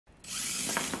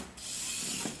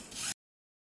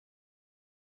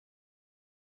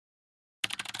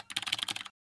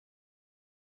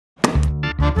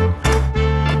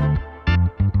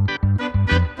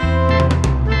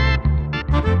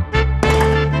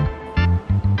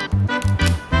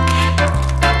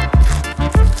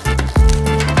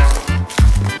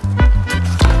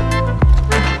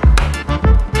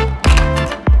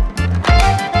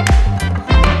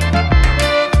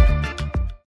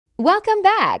Welcome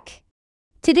back!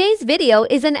 Today's video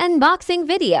is an unboxing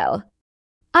video.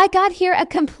 I got here a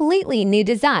completely new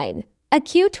design, a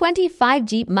Q25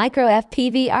 Jeep Micro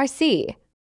FPV RC.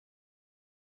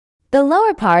 The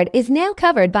lower part is now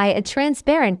covered by a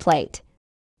transparent plate.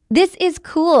 This is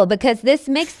cool because this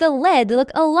makes the lid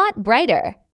look a lot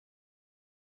brighter.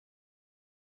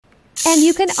 And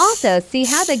you can also see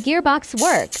how the gearbox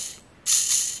works.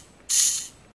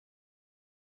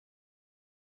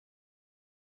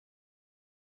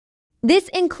 This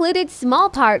included small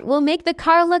part will make the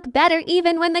car look better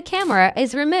even when the camera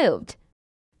is removed.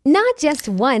 Not just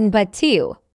one, but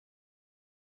two.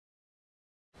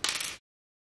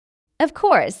 Of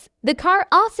course, the car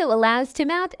also allows to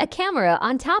mount a camera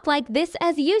on top like this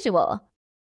as usual.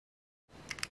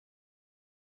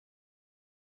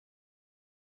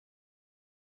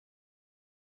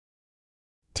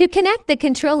 To connect the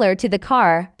controller to the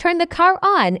car, turn the car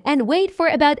on and wait for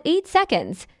about 8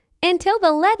 seconds until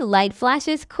the LED light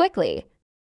flashes quickly.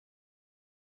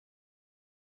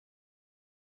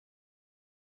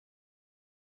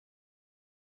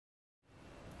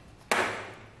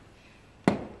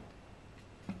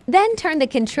 Then turn the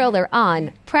controller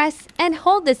on, press and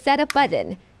hold the setup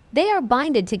button. They are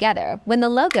binded together when the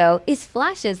logo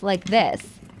flashes like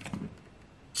this.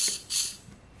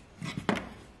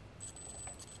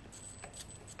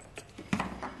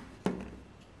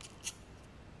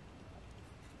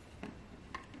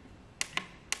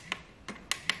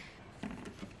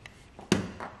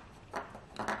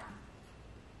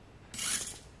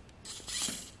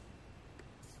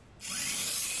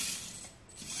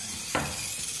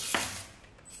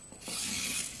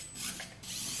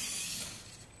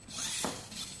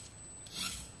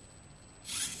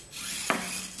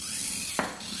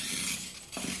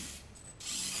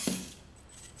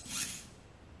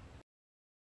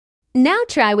 Now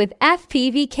try with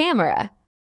FPV camera.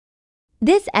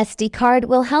 This SD card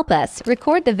will help us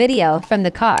record the video from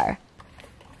the car.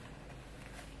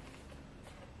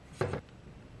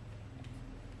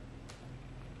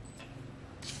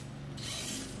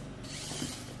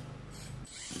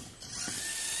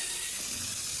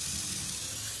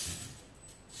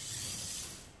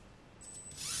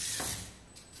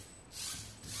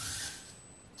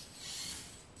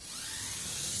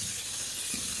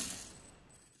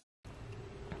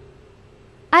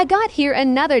 I got here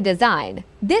another design.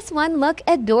 This one look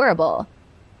adorable.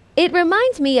 It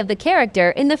reminds me of the character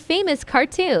in the famous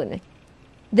cartoon.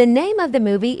 The name of the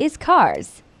movie is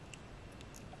Cars.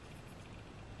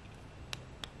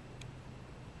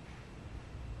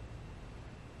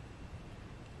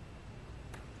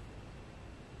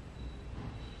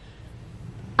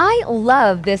 I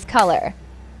love this color.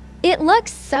 It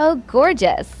looks so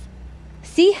gorgeous.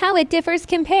 See how it differs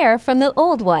compared from the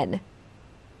old one.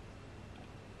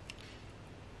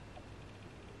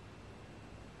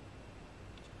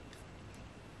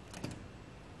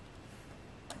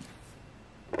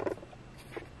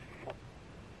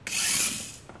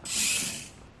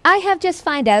 I have just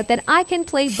found out that I can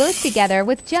play both together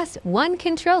with just one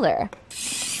controller.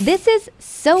 This is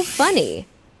so funny.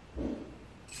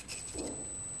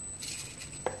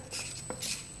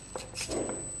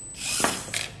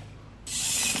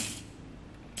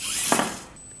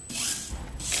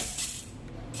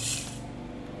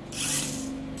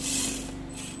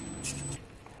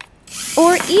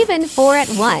 Or even 4 at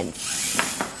once.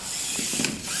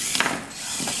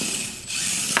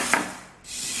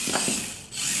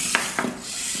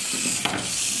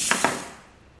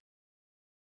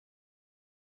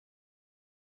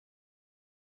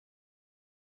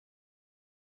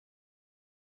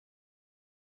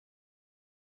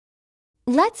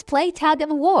 Let's play tug of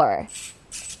war.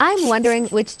 I'm wondering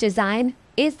which design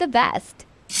is the best.